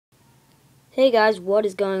Hey guys, what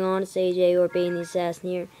is going on? It's AJ or Bane the Assassin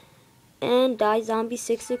here. And Die Zombie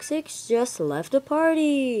 666 just left the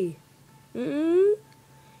party. He's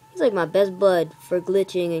like my best bud for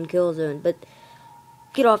glitching in Killzone. But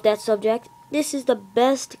get off that subject. This is the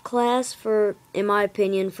best class for, in my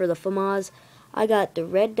opinion, for the FAMAS. I got the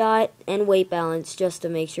red dot and weight balance just to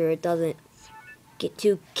make sure it doesn't get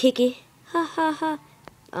too kicky. Ha ha ha.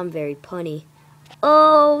 I'm very punny.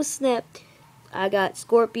 Oh snap. I got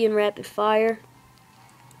Scorpion Rapid Fire.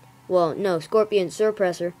 Well, no, Scorpion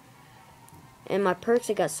Suppressor. And my perks,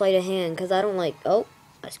 I got Sleight of Hand, because I don't like... Oh,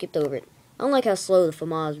 I skipped over it. I don't like how slow the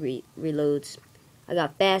FAMAS reloads. I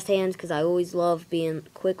got Fast Hands, because I always love being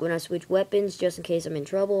quick when I switch weapons, just in case I'm in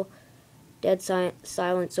trouble. Dead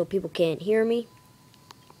Silent, so people can't hear me.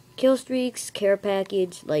 Kill Streaks, Care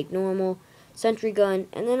Package, like normal. Sentry Gun,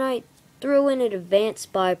 and then I threw in an Advanced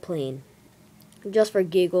Spy Plane, just for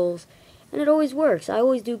giggles. And it always works. I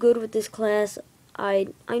always do good with this class.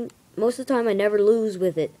 Most of the time I never lose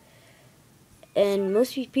with it. And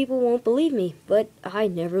most people won't believe me, but I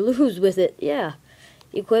never lose with it. Yeah.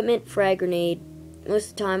 Equipment, frag grenade.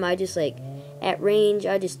 Most of the time I just at range,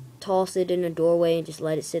 I just toss it in a doorway and just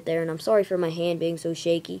let it sit there. And I'm sorry for my hand being so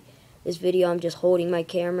shaky. This video I'm just holding my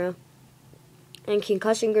camera. And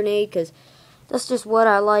concussion grenade, because that's just what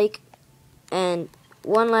I like. And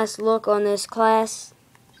one last look on this class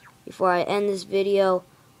before I end this video.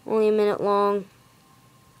 Only a minute long.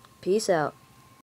 Peace out.